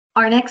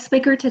Our next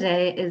speaker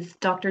today is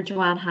Dr.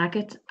 Joanne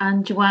Hackett,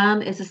 and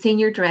Joanne is a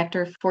Senior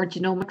Director for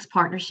Genomics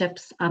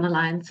Partnerships and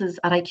Alliances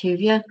at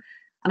IQVIA.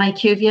 And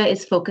IQVIA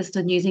is focused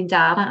on using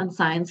data and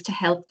science to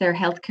help their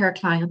healthcare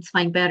clients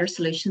find better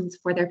solutions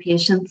for their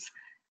patients.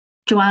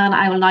 Joanne,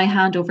 I will now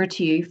hand over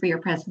to you for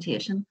your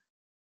presentation.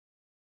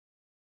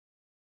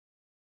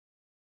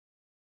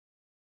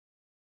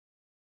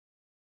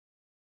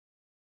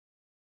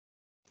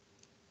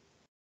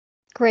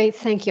 Great,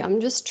 thank you. I'm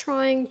just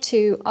trying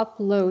to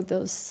upload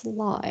those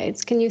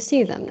slides. Can you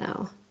see them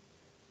now?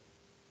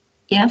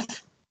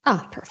 Yes.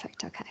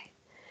 Perfect, okay.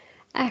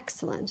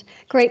 Excellent.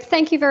 Great.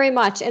 Thank you very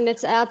much. And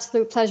it's an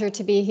absolute pleasure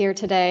to be here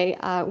today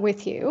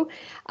with you.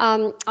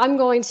 I'm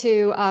going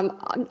to,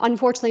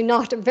 unfortunately,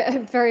 not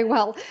very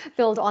well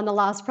build on the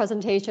last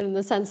presentation in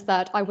the sense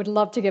that I would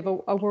love to give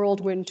a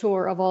whirlwind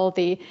tour of all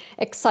the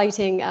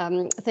exciting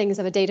things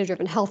of a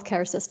data-driven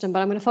healthcare system, but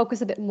I'm going to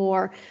focus a bit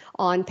more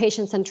on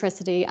patient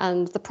centricity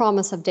and the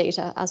promise of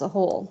data as a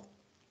whole.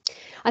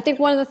 I think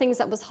one of the things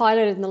that was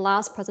highlighted in the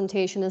last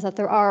presentation is that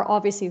there are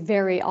obviously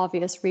very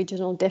obvious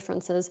regional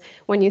differences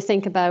when you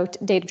think about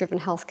data-driven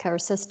healthcare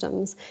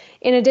systems.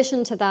 In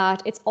addition to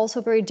that, it's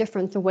also very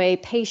different the way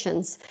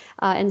patients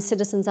and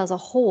citizens as a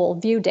whole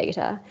view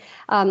data.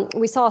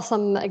 We saw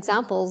some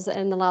examples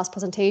in the last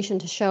presentation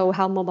to show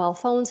how mobile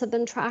phones have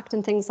been tracked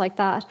and things like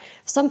that.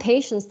 Some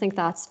patients think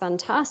that's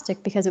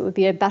fantastic because it would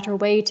be a better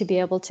way to be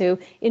able to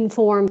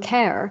inform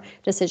care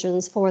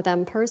decisions for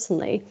them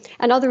personally.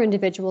 And other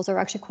individuals are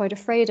actually quite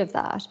afraid of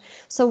that.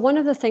 So one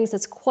of the things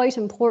that's quite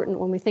important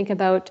when we think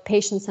about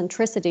patient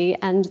centricity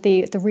and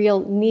the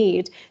real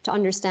need to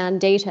understand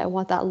data,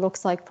 what that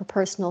looks like for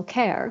personal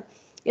care,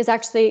 is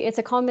actually, it's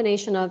a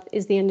combination of,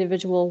 is the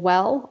individual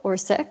well or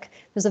sick?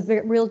 There's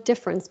a real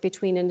difference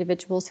between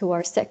individuals who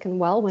are sick and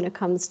well when it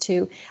comes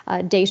to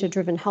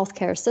data-driven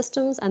healthcare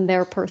systems and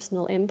their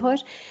personal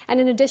input. And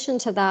in addition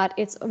to that,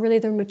 it's really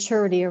their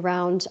maturity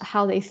around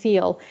how they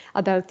feel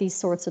about these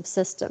sorts of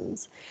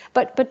systems.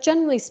 But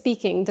generally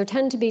speaking, there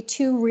tend to be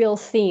two real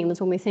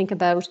themes when we think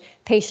about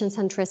patient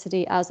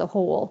centricity as a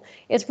whole.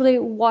 It's really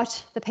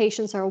what the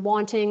patients are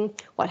wanting,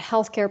 what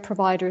healthcare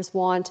providers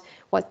want,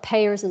 what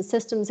payers and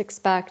systems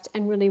expect,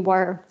 and really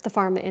where the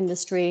pharma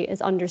industry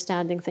is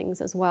understanding things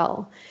as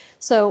well.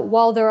 So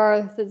while there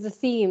are the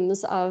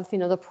themes of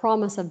the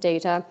promise of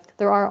data,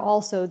 there are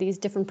also these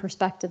different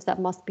perspectives that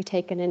must be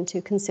taken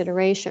into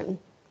consideration.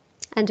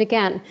 And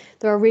again,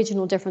 there are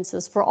regional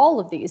differences for all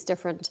of these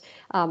different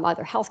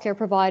either healthcare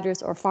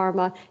providers or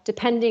pharma,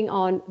 depending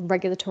on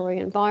regulatory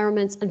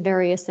environments and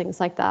various things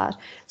like that.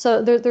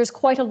 So there's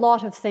quite a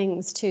lot of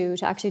things to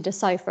actually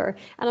decipher.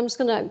 And I'm just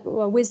going to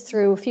whiz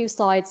through a few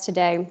slides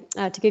today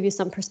to give you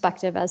some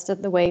perspective as to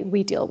the way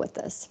we deal with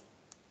this.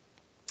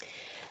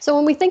 So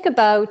when we think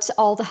about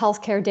all the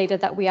healthcare data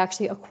that we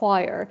actually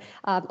acquire,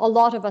 a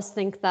lot of us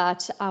think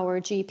that our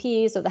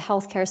GPs or the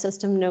healthcare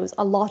system knows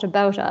a lot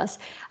about us.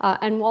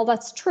 And while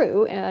that's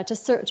true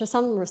to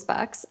some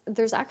respects,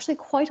 there's actually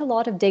quite a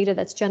lot of data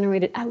that's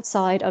generated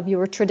outside of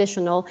your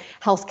traditional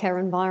healthcare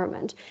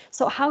environment.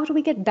 So how do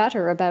we get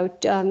better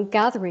about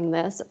gathering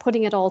this,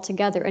 putting it all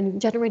together and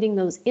generating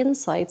those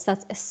insights?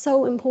 That's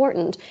so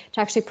important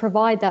to actually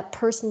provide that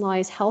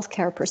personalized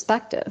healthcare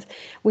perspective.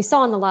 We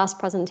saw in the last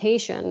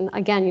presentation,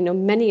 again,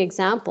 many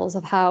examples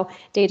of how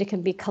data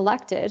can be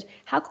collected.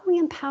 How can we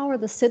empower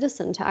the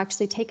citizen to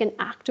actually take an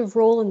active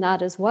role in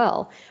that as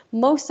well?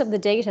 Most of the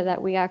data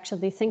that we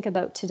actually think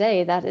about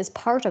today that is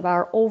part of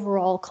our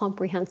overall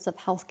comprehensive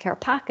healthcare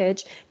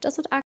package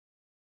doesn't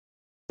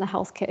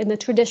actually in the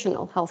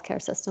traditional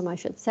healthcare system, I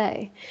should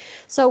say.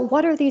 So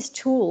what are these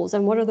tools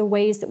and what are the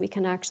ways that we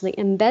can actually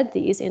embed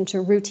these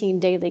into routine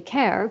daily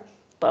care?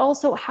 But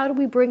also, how do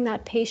we bring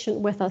that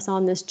patient with us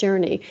on this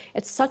journey?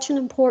 It's such an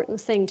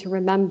important thing to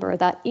remember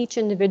that each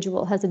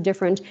individual has a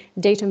different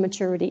data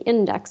maturity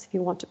index, if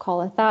you want to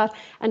call it that,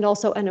 and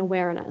also an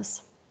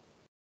awareness.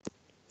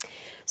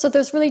 So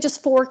there's really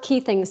just four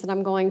key things that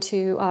I'm going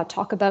to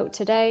talk about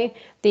today: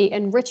 the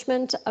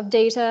enrichment of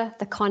data,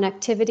 the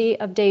connectivity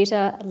of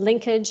data,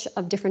 linkage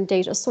of different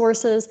data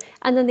sources,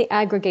 and then the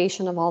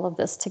aggregation of all of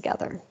this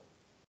together.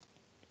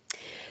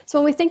 So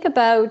when we think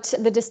about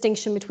the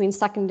distinction between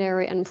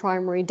secondary and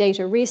primary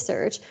data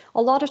research,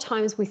 a lot of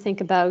times we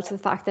think about the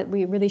fact that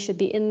we really should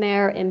be in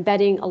there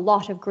embedding a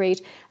lot of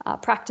great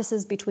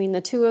practices between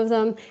the two of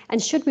them,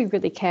 and should we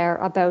really care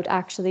about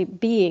actually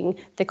being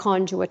the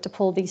conduit to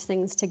pull these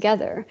things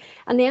together?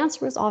 And the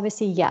answer is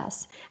obviously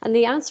yes. And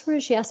the answer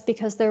is yes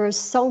because there is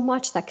so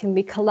much that can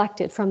be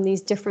collected from these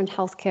different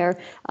healthcare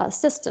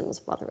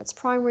systems, whether it's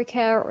primary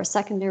care or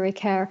secondary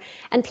care,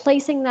 and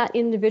placing that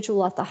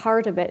individual at the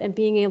heart of it and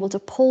being able to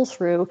pull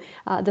through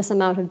this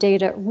amount of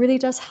data really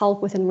does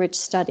help with enriched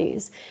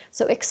studies.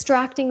 So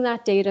extracting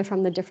that data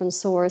from the different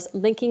source,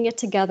 linking it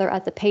together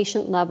at the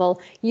patient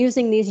level,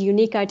 using these these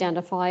unique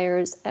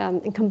identifiers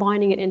and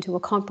combining it into a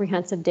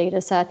comprehensive data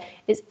set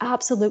is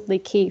absolutely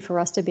key for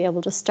us to be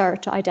able to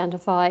start to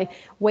identify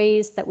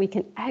ways that we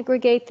can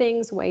aggregate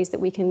things, ways that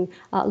we can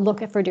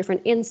look at for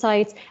different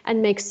insights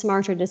and make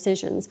smarter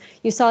decisions.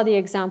 You saw the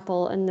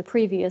example in the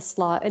previous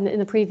slide, in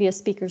the previous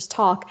speaker's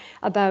talk,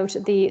 about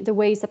the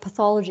ways that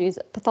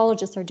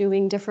pathologists are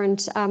doing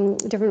different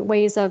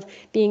ways of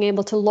being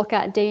able to look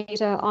at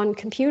data on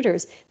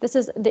computers. This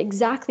is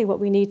exactly what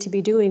we need to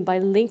be doing by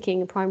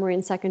linking primary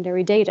and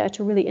secondary data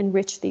to really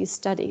enrich these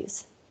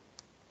studies.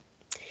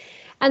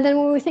 And then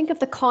when we think of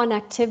the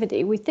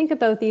connectivity, we think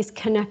about these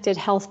connected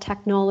health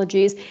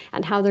technologies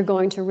and how they're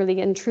going to really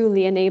and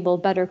truly enable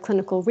better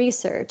clinical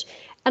research.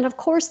 And of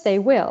course they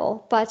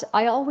will, but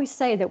I always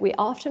say that we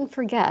often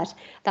forget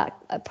that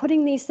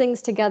putting these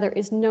things together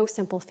is no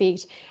simple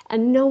feat,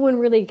 and no one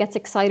really gets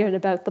excited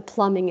about the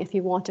plumbing, if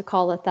you want to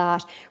call it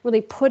that, really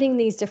putting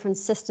these different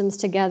systems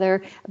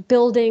together,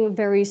 building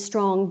very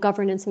strong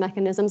governance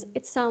mechanisms.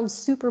 It sounds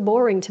super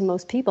boring to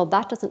most people.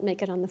 That doesn't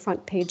make it on the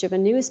front page of a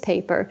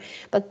newspaper,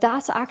 but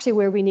that's actually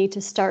where we need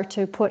to start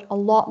to put a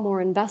lot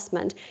more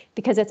investment,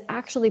 because it's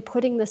actually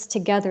putting this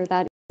together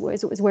that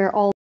is where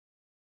all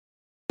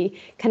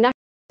connect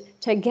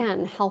to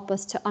again help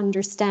us to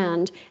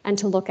understand and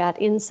to look at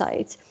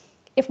insights.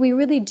 If we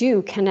really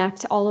do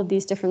connect all of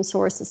these different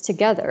sources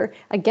together,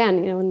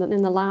 again, in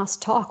the last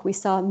talk, we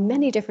saw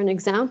many different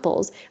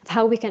examples of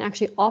how we can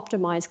actually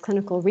optimize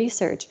clinical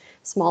research,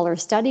 smaller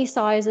study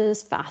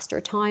sizes,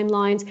 faster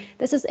timelines.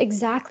 This is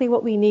exactly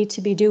what we need to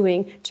be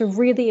doing to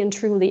really and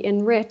truly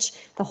enrich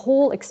the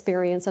whole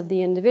experience of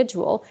the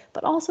individual,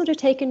 but also to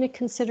take into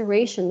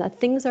consideration that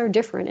things are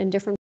different in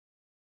different.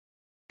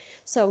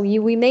 So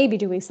we may be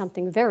doing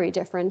something very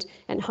different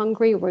in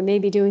Hungary, or we may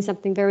be doing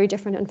something very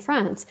different in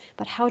France,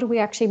 but how do we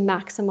actually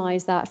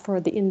maximize that for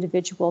the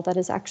individual that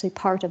is actually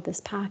part of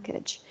this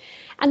package?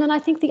 And then I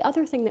think the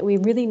other thing that we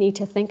really need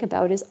to think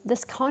about is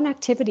this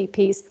connectivity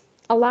piece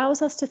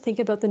allows us to think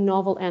about the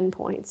novel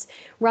endpoints.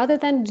 Rather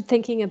than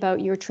thinking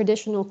about your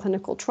traditional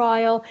clinical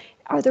trial,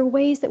 are there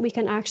ways that we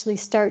can actually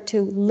start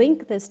to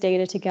link this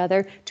data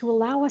together to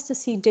allow us to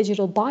see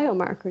digital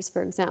biomarkers,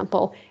 for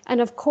example? And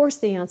of course,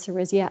 the answer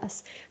is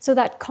yes. So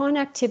that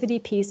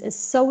connectivity piece is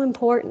so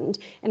important,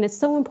 and it's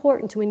so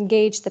important to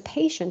engage the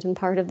patient in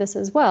part of this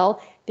as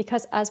well,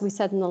 because as we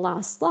said in the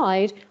last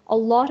slide, a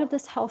lot of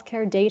this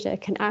healthcare data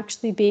can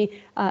actually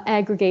be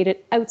aggregated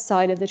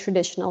outside of the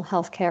traditional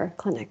healthcare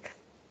clinic.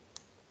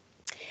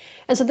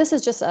 And so this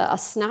is just a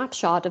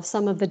snapshot of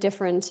some of the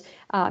different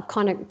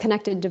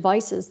connected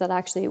devices that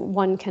actually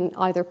one can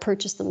either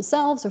purchase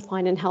themselves or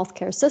find in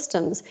healthcare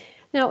systems.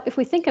 Now, if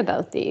we think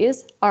about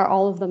these, are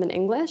all of them in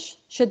English?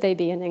 Should they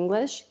be in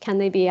English? Can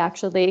they be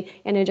actually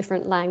in a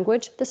different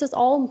language? This is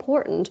all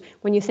important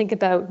when you think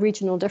about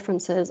regional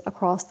differences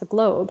across the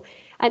globe.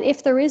 And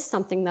if there is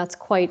something that's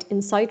quite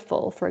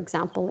insightful, for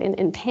example,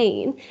 in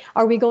pain,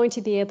 are we going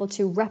to be able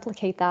to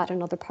replicate that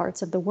in other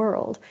parts of the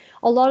world?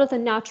 A lot of the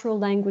natural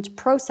language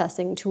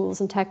processing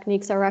tools and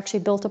techniques are actually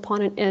built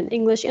upon an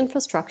English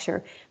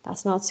infrastructure.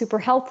 That's not super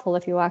helpful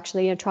if you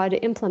actually try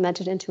to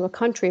implement it into a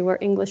country where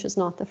English is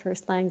not the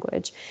first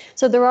language.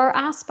 So there are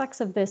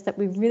aspects of this that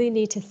we really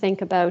need to think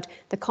about.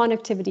 The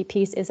connectivity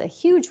piece is a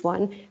huge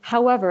one.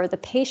 However, the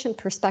patient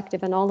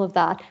perspective and all of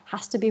that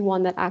has to be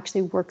one that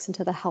actually works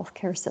into the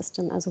healthcare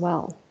system as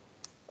well.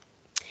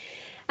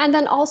 And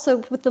then also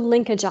with the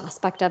linkage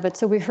aspect of it.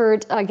 So we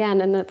heard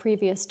again in the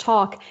previous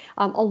talk,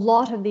 a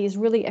lot of these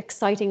really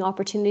exciting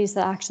opportunities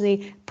that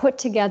actually put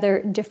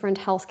together different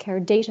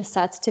healthcare data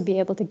sets to be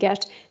able to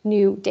get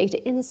new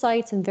data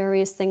insights and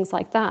various things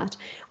like that.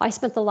 I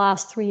spent the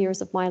last 3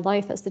 years of my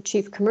life as the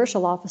Chief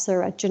Commercial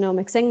Officer at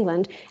Genomics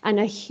England, and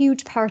a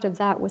huge part of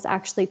that was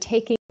actually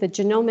taking the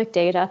genomic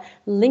data,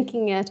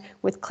 linking it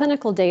with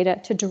clinical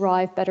data to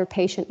derive better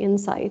patient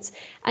insights.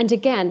 And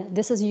again,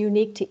 this is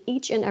unique to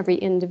each and every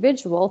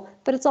individual,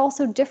 but it's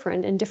also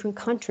different in different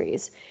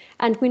countries.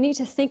 And we need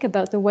to think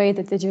about the way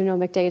that the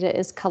genomic data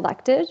is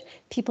collected.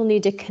 People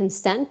need to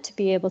consent to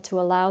be able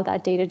to allow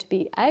that data to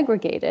be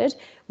aggregated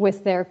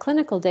with their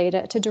clinical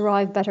data to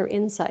derive better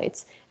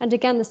insights. And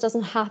again, this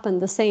doesn't happen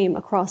the same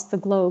across the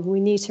globe.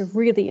 We need to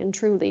really and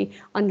truly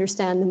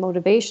understand the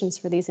motivations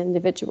for these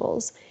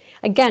individuals.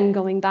 Again,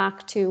 going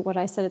back to what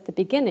I said at the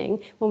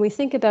beginning, when we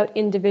think about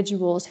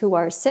individuals who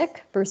are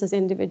sick versus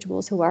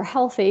individuals who are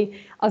healthy,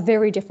 a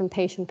very different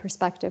patient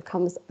perspective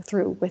comes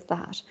through with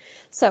that.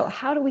 So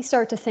how do we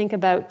start to think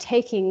about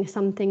taking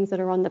some things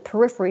that are on the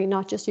periphery,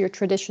 not just your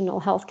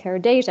traditional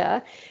healthcare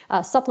data,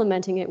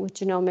 supplementing it with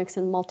genomics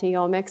and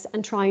multi-omics,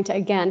 and trying to,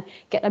 again,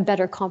 get a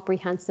better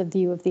comprehensive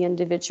view of the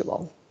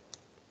individual?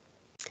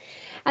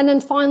 And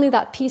then finally,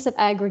 that piece of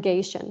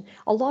aggregation.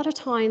 A lot of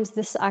times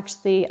this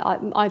actually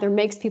either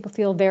makes people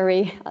feel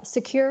very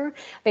secure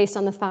based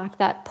on the fact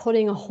that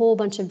putting a whole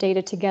bunch of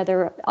data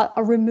together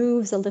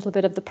removes a little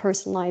bit of the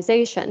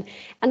personalization.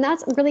 And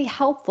that's really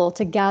helpful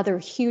to gather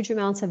huge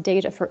amounts of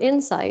data for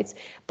insights,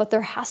 but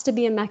there has to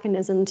be a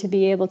mechanism to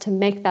be able to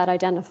make that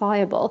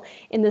identifiable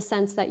in the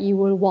sense that you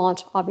would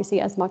want,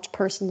 obviously, as much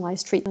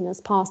personalized treatment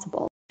as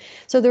possible.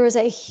 So there is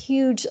a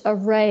huge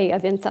array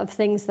of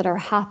things that are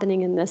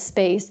happening in this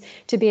space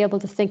to be able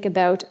to think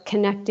about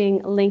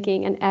connecting,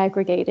 linking, and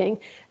aggregating.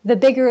 The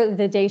bigger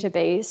the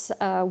database,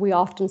 we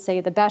often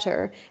say the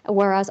better,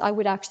 whereas I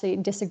would actually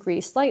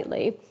disagree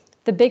slightly.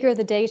 The bigger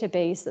the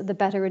database, the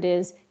better it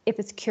is if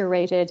it's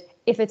curated,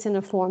 if it's in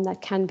a form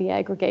that can be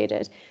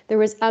aggregated.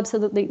 There is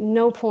absolutely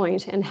no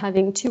point in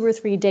having 2 or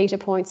 3 data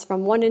points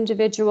from one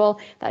individual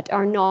that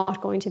are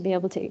not going to be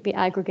able to be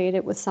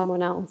aggregated with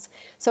someone else.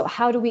 So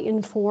how do we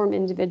inform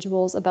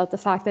individuals about the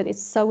fact that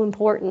it's so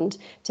important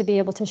to be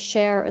able to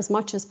share as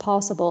much as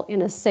possible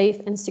in a safe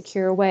and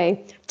secure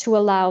way to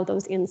allow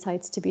those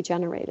insights to be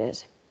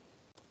generated?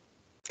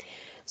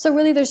 So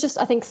really, there's just,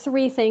 I think,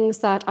 3 things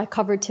that I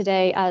covered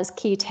today as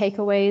key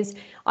takeaways.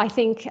 I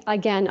think,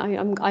 again,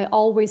 I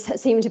always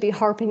seem to be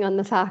harping on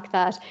the fact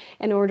that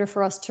in order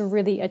for us to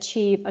really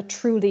achieve a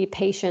truly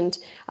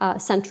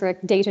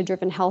patient-centric,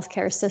 data-driven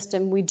healthcare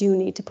system, we do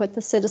need to put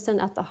the citizen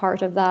at the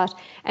heart of that.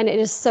 And it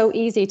is so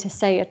easy to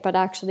say it, but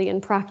actually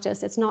in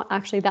practice, it's not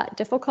actually that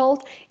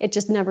difficult. It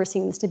just never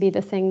seems to be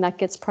the thing that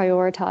gets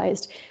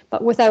prioritized.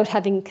 But without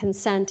having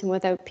consent and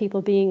without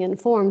people being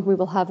informed, we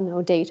will have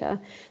no data.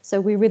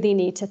 So we really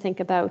need to think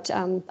about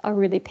a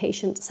really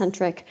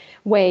patient-centric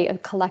way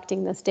of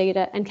collecting this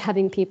data and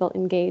having people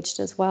engaged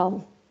as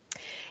well.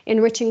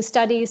 Enriching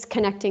studies,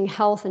 connecting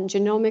health and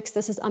genomics.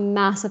 This is a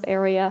massive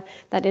area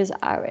that is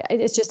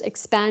it's just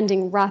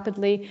expanding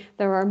rapidly.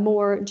 There are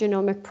more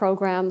genomic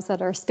programs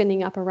that are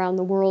spinning up around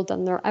the world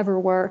than there ever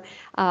were.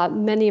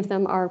 Many of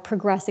them are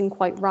progressing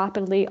quite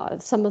rapidly.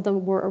 Some of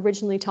them were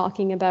originally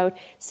talking about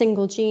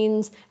single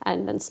genes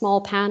and then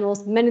small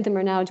panels. Many of them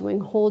are now doing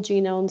whole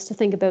genomes to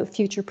think about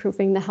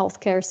future-proofing the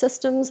healthcare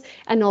systems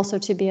and also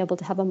to be able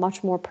to have a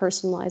much more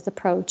personalized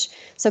approach.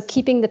 So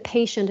keeping the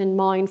patient in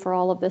mind for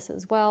all of this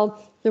as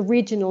well. The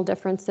regional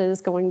differences,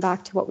 going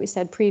back to what we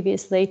said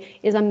previously,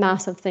 is a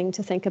massive thing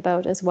to think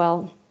about as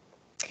well.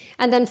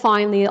 And then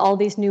finally, all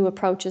these new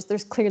approaches,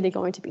 there's clearly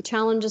going to be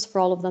challenges for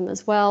all of them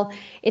as well.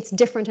 It's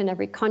different in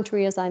every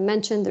country, as I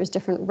mentioned. There's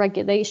different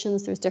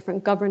regulations, there's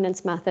different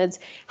governance methods.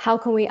 How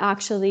can we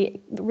actually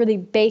really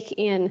bake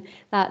in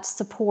that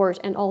support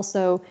and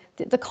also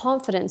the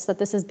confidence that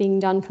this is being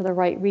done for the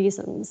right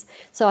reasons?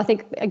 So I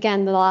think,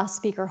 again, the last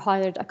speaker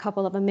highlighted a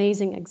couple of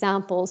amazing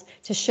examples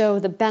to show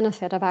the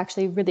benefit of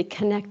actually really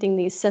connecting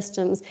these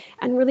systems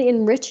and really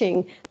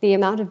enriching the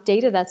amount of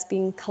data that's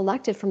being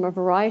collected from a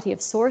variety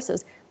of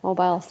sources.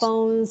 Mobile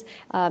phones,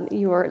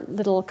 your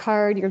little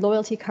card, your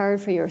loyalty card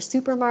for your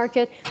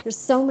supermarket. There's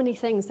so many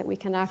things that we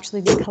can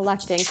actually be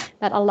collecting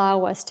that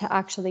allow us to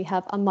actually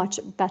have a much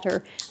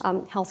better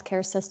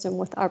healthcare system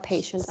with our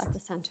patients at the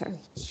center.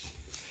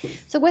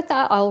 So with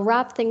that, I'll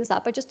wrap things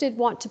up. I just did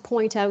want to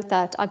point out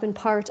that I've been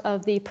part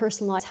of the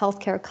Personalized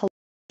Healthcare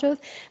Collaborative.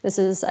 This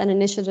is an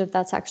initiative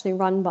that's actually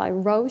run by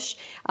Roche,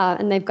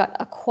 and they've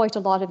got quite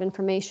a lot of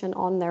information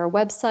on their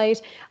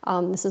website.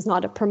 This is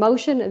not a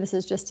promotion. This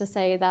is just to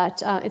say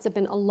that it's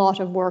been a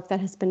lot of work that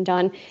has been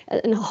done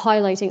in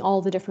highlighting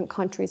all the different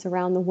countries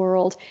around the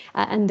world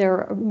and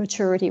their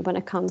maturity when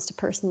it comes to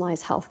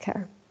personalized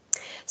healthcare.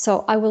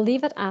 So I will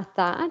leave it at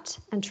that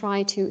and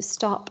try to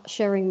stop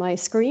sharing my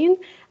screen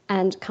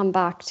and come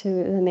back to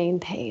the main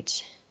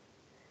page.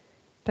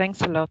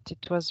 Thanks a lot.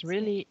 It was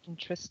really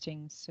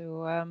interesting.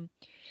 So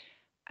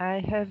I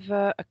have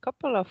a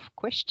couple of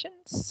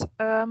questions.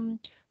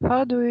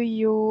 How do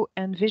you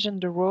envision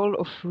the role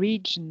of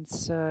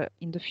regions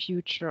in the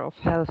future of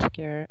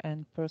healthcare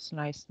and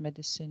personalized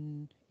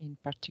medicine in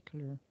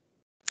particular?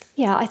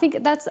 Yeah, I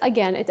think that's,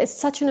 again, it's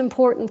such an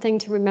important thing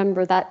to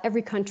remember that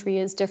every country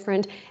is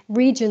different.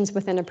 Regions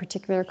within a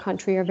particular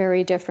country are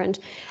very different.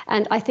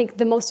 And I think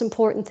the most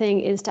important thing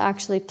is to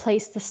actually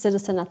place the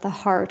citizen at the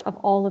heart of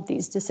all of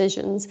these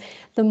decisions.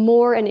 The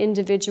more an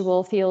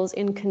individual feels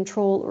in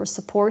control or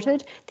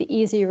supported, the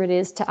easier it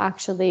is to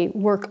actually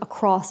work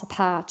across a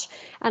patch.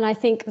 And I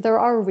think there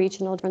are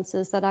regional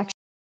differences that actually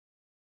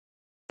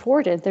are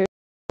supported. There's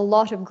a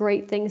lot of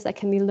great things that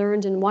can be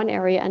learned in one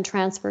area and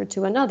transferred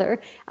to another,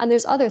 and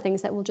there's other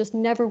things that will just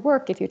never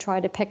work if you try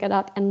to pick it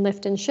up and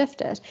lift and shift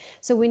it.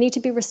 So we need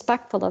to be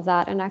respectful of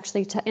that and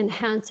actually to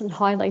enhance and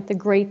highlight the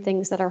great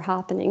things that are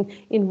happening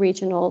in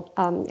regional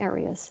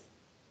areas.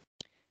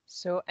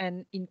 So,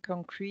 and in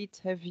concrete,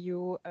 have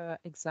you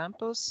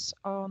examples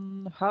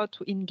on how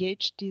to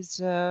engage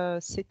these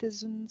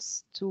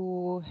citizens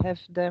to have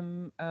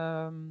them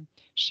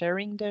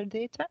sharing their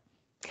data?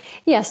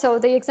 Yeah, so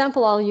the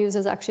example I'll use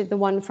is actually the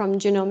one from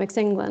Genomics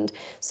England.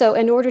 So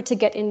in order to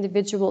get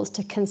individuals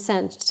to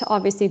consent to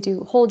obviously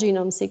do whole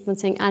genome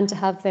sequencing and to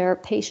have their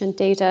patient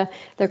data,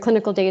 their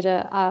clinical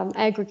data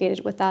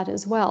aggregated with that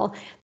as well,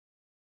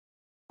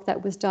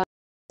 that was done,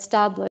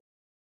 established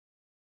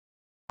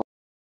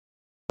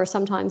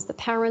sometimes the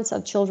parents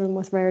of children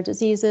with rare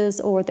diseases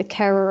or the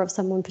carer of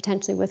someone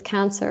potentially with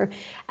cancer.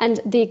 And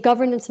the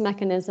governance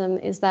mechanism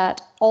is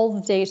that all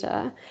the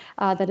data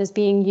that is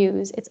being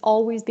used, it's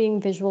always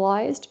being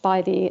visualized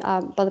by the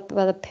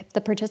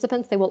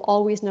participants. They will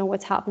always know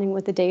what's happening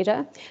with the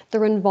data.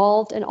 They're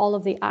involved in all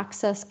of the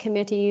access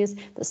committees,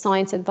 the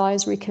science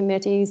advisory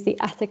committees, the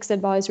ethics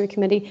advisory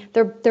committee.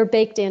 They're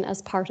baked in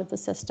as part of the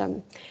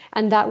system.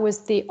 And that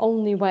was the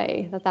only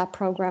way that that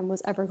program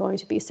was ever going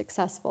to be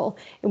successful.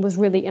 It was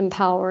really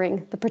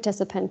empowering the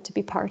participant to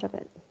be part of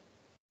it.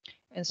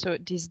 And so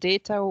these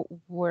data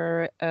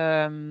were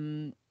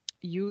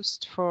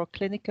used for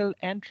clinical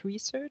and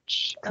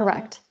research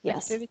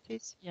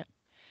activities? Yeah.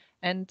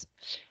 And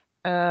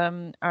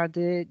are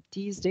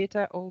these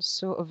data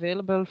also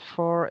available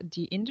for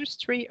the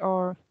industry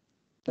or?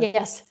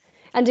 Yes.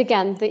 And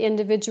again, the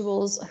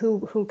individuals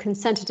who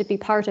consented to be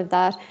part of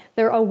that,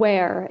 they're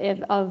aware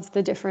of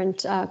the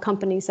different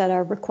companies that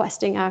are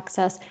requesting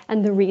access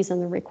and the reason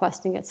they're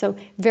requesting it. So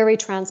very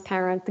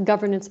transparent. The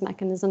governance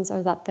mechanisms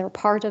are that they're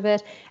part of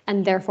it,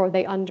 and therefore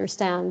they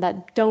understand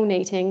that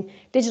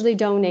digitally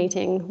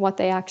donating what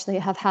they actually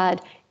have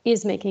had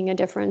is making a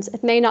difference.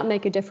 It may not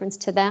make a difference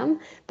to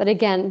them, but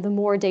again, the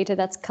more data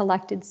that's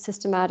collected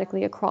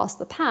systematically across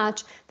the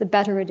patch, the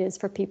better it is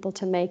for people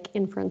to make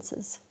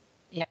inferences.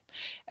 Yeah,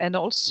 and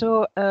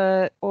also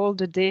all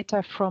the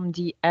data from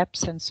the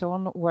apps and so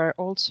on were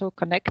also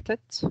connected.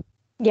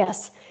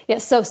 Yes.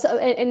 So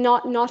and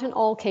not in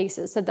all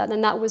cases. So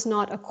that was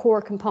not a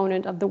core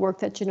component of the work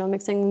that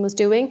Genomics England was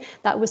doing.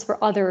 That was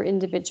for other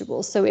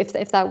individuals. So if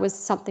that was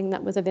something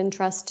that was of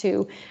interest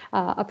to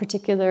a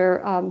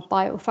particular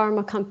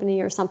biopharma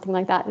company or something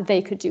like that,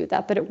 they could do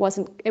that. But it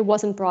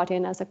wasn't brought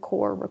in as a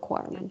core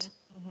requirement.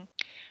 Mm-hmm.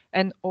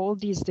 And all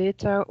these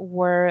data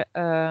were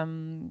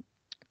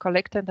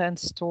collected and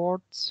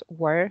stored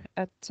where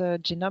at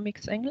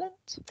Genomics England?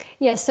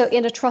 Yes, so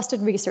in a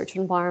trusted research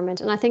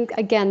environment. And I think,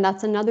 again,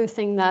 that's another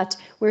thing that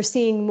we're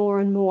seeing more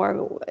and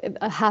more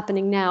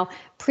happening now.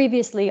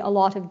 Previously, a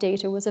lot of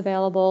data was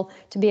available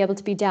to be able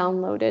to be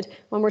downloaded.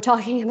 When we're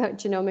talking about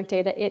genomic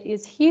data, it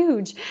is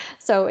huge.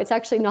 So it's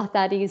actually not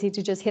that easy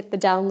to just hit the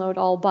download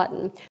all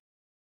button.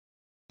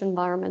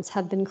 Environments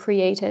have been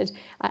created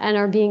and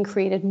are being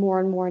created more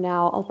and more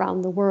now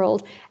around the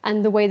world.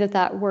 And the way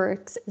that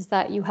works is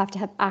that you have to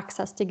have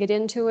access to get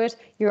into it.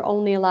 You're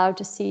only allowed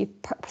to see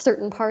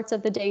certain parts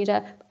of the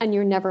data, and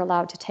you're never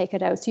allowed to take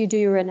it out. So you do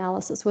your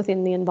analysis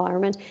within the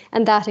environment.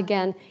 And that,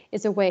 again,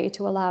 is a way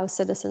to allow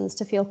citizens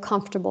to feel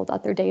comfortable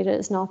that their data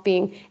is not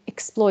being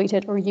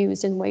exploited or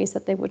used in ways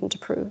that they wouldn't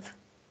approve.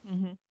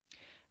 Mm-hmm.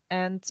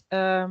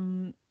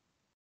 And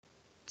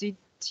did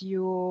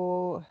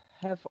you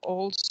have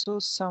also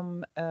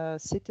some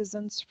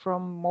citizens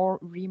from more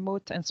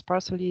remote and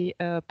sparsely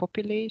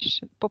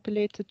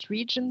populated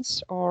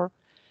regions, or?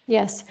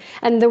 Yes,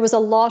 and there was a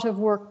lot of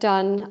work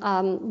done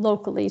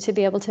locally to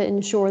be able to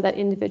ensure that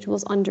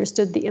individuals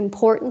understood the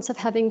importance of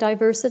having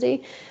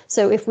diversity.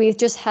 So if we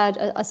just had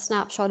a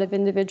snapshot of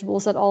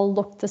individuals that all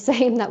looked the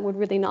same, that would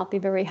really not be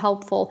very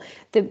helpful.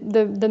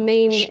 The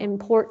main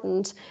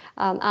important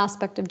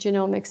aspect of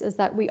genomics is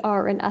that we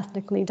are an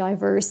ethnically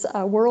diverse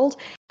world,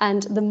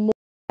 and the more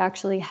we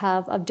actually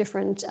have of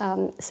different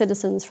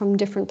citizens from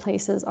different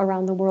places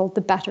around the world,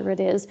 the better it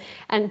is.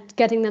 And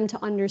getting them to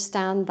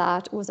understand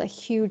that was a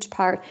huge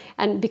part.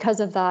 And because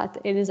of that,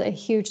 it is a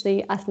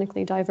hugely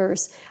ethnically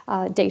diverse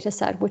data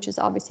set, which is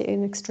obviously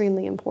an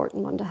extremely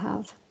important one to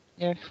have.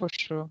 Yeah, for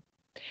sure.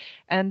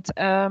 And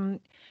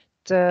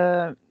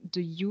the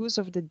use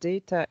of the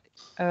data,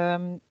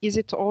 is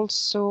it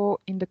also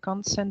in the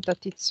consent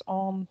that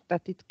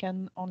it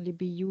can only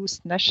be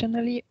used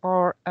nationally,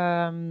 or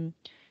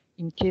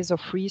in case of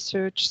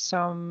research,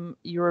 some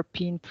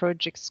European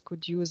projects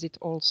could use it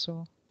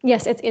also?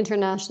 Yes, it's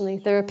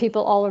internationally. There are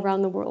people all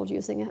around the world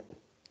using it.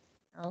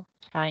 Oh,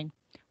 fine.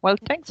 Well,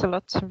 thanks a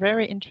lot.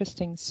 Very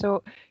interesting.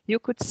 So you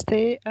could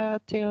stay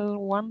till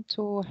 1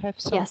 to have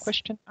some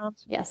question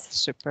answers? Yes.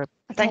 Super.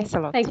 Okay. Thanks a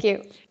lot. Thank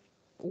you.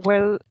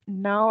 Well,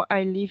 now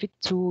I leave it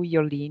to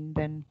Jolien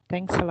then.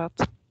 Thanks a lot.